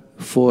flock,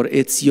 for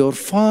it's your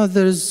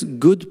Father's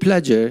good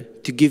pleasure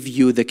to give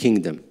you the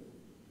kingdom."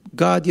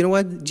 God, you know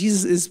what?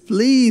 Jesus is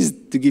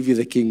pleased to give you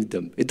the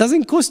kingdom. It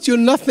doesn't cost you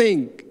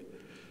nothing.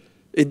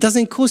 It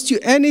doesn't cost you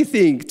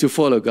anything to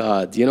follow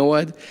God. You know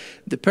what?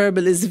 The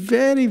parable is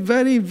very,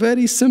 very,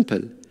 very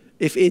simple.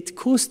 If it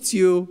costs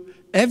you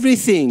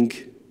everything,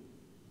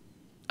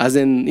 as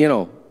in, you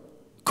know,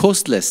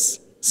 costless,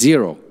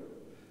 zero,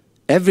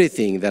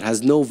 everything that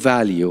has no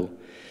value,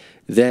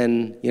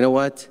 then, you know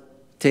what?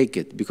 Take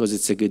it, because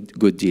it's a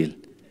good deal.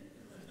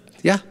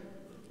 Yeah.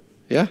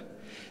 Yeah.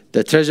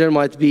 The treasure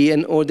might be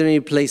in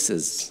ordinary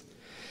places.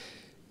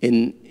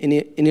 And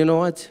you know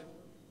what?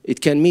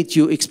 It can meet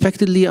you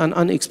expectedly and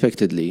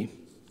unexpectedly.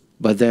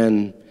 But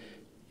then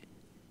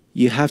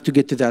you have to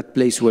get to that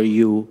place where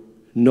you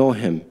know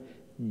Him,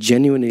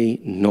 genuinely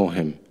know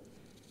Him,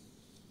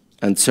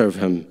 and serve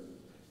Him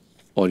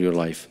all your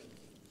life.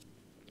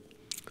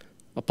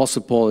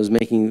 Apostle Paul is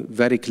making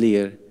very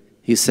clear.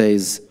 He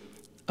says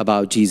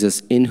about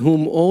Jesus, "In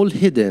whom all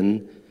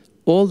hidden,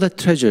 all the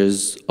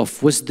treasures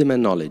of wisdom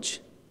and knowledge."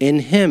 In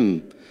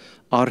Him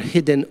are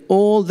hidden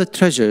all the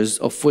treasures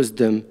of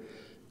wisdom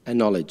and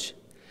knowledge.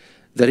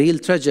 The real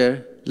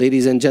treasure,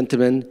 ladies and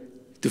gentlemen,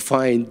 to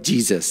find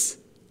Jesus.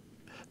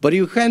 But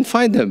you can't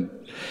find Him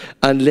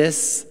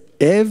unless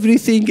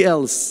everything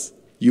else,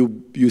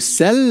 you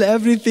sell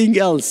everything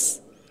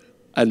else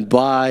and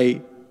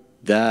buy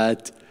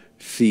that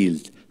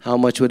field. How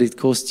much would it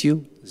cost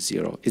you?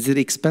 Zero. Is it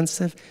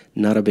expensive?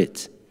 Not a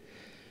bit.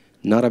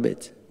 Not a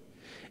bit.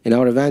 In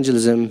our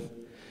evangelism,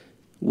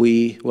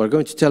 we are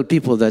going to tell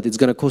people that it's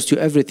going to cost you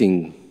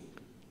everything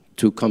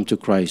to come to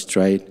Christ,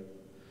 right?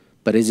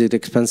 But is it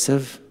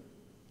expensive?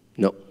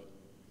 No.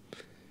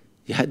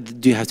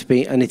 Do you have to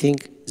pay anything?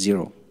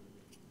 Zero.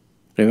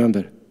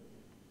 Remember.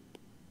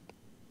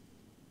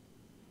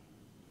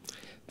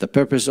 The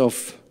purpose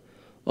of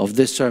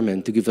this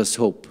sermon, to give us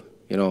hope.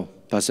 You know,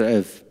 Pastor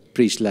Ev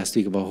preached last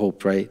week about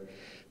hope, right?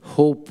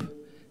 Hope.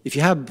 If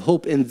you have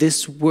hope in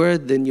this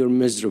word, then you're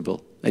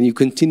miserable. And you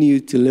continue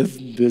to live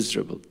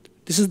miserable.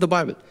 This is the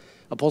Bible.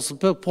 Apostle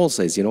Paul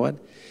says, you know what?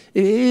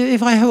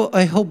 If I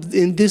hope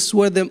in this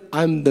word, then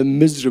I'm the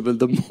most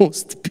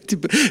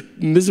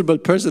miserable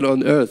person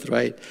on earth,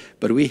 right?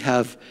 But we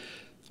have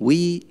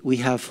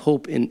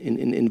hope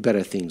in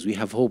better things. We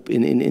have hope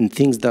in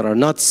things that are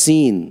not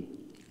seen.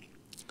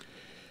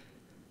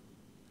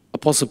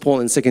 Apostle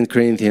Paul in 2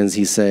 Corinthians,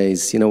 he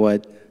says, you know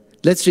what?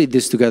 Let's read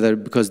this together,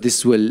 because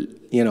this will,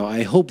 you know,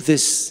 I hope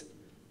this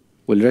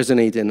will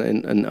resonate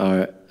in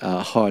our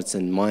hearts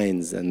and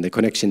minds, and the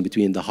connection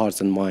between the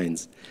hearts and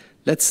minds.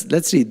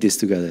 Let's read this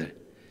together.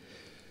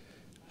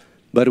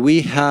 "But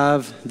we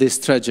have this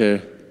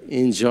treasure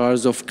in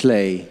jars of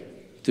clay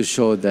to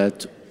show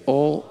that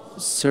all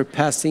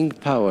surpassing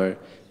power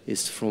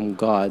is from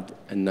God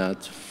and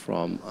not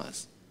from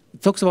us.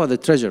 It talks about the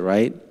treasure,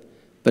 right?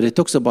 But it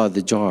talks about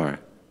the jar.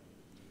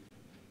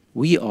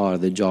 We are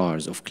the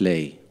jars of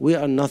clay. We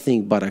are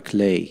nothing but a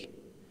clay.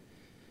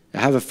 I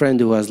have a friend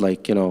who has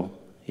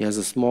he has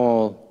a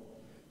small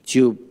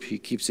tube he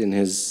keeps in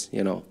his,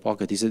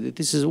 pocket. He said,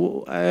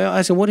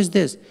 I said, what is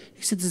this?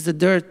 He said, it's the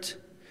dirt.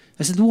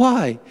 I said,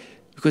 why?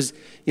 Because,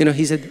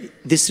 he said,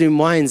 this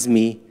reminds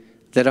me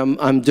that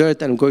I'm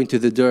dirt and I'm going to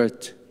the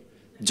dirt.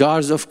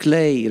 Jars of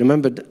clay.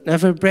 Remember,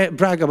 never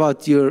brag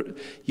about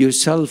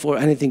yourself or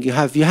anything you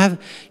have. You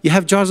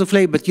have jars of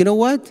clay, but you know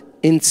what?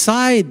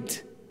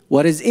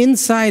 What is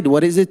inside,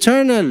 what is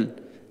eternal,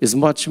 is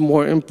much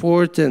more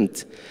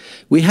important.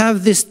 We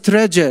have this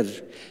treasure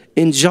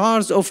in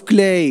jars of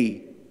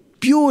clay.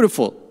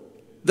 Beautiful.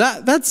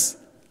 That's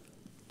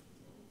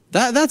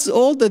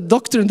all the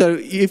doctrine that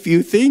if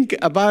you think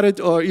about it,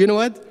 or you know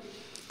what?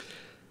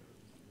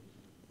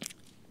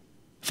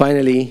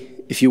 Finally,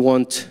 if you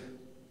want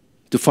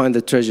to find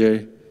the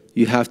treasure,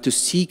 you have to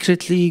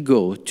secretly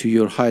go to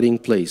your hiding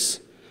place.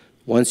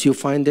 Once you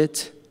find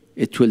it,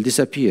 it will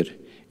disappear.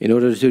 In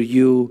order for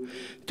you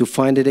to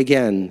find it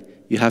again,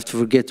 you have to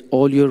forget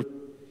all your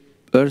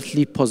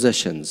earthly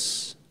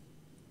possessions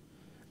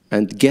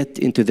and get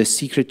into the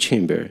secret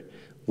chamber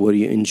where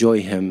you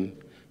enjoy Him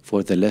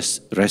for the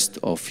rest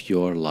of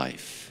your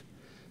life.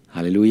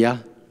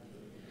 Hallelujah.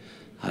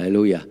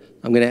 Hallelujah.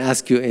 I'm going to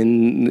ask you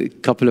in a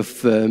couple of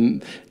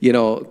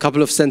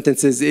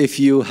sentences, if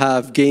you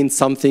have gained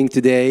something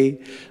today,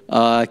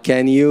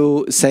 can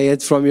you say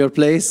it from your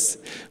place?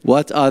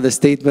 What are the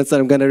statements?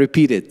 I'm going to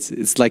repeat it.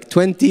 It's like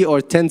 20 or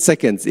 10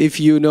 seconds. If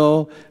you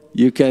know,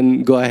 you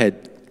can go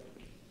ahead.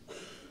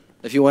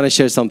 If you want to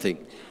share something.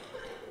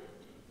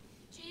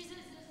 Jesus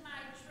is my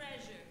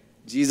treasure.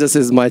 Jesus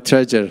is my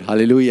treasure.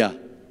 Hallelujah.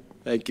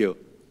 Thank you.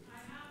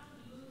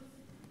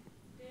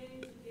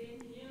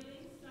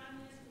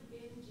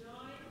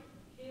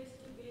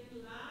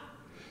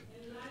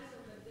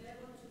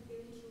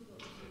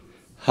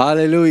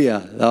 Hallelujah.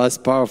 That was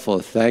powerful.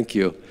 Thank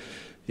you.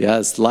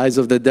 Yes, lies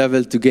of the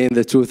devil to gain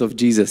the truth of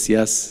Jesus.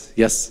 Yes,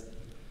 yes.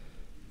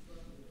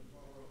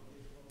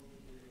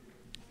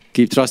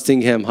 Keep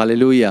trusting Him.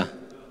 Hallelujah.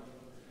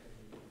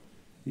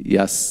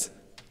 Yes.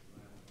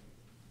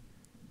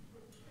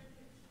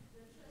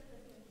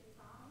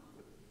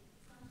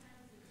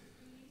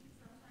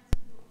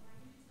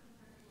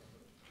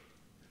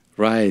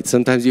 Right.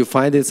 Sometimes you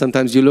find it,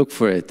 sometimes you look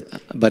for it,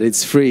 but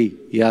it's free.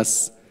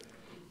 Yes.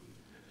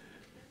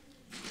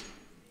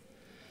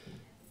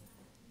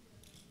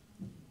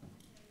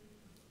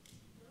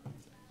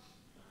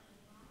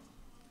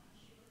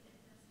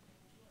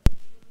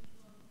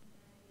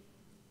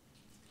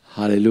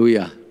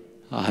 Hallelujah.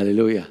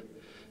 Hallelujah.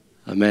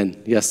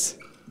 Amen. Yes.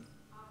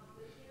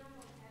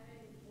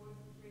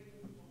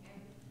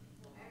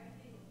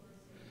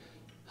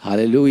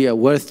 Hallelujah.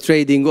 Worth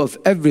trading of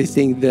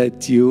everything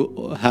that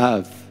you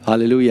have.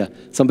 Hallelujah.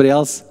 Somebody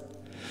else?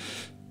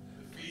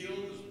 The field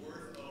is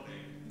worth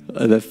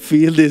owning. The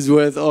field is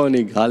worth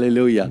owning.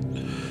 Hallelujah.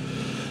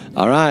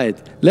 All right.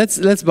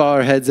 Let's bow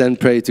our heads and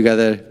pray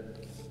together.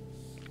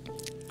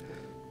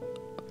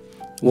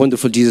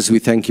 Wonderful Jesus, we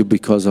thank you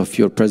because of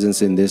your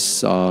presence in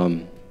this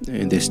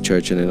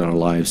church and in our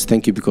lives.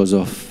 Thank you because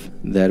of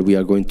that we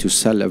are going to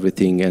sell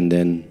everything and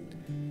then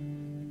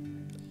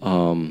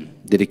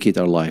dedicate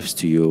our lives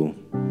to you.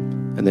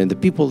 And then the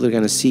people, they're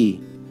going to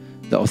see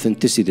the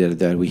authenticity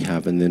that we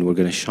have, and then we're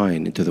going to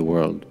shine into the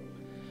world.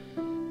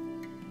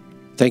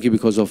 Thank you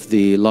because of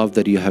the love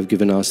that you have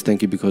given us.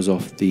 Thank you because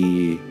of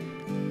the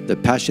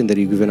passion that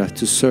you've given us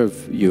to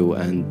serve you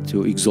and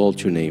to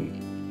exalt your name.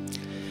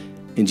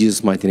 In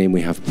Jesus' mighty name we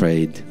have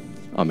prayed.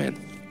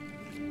 Amen.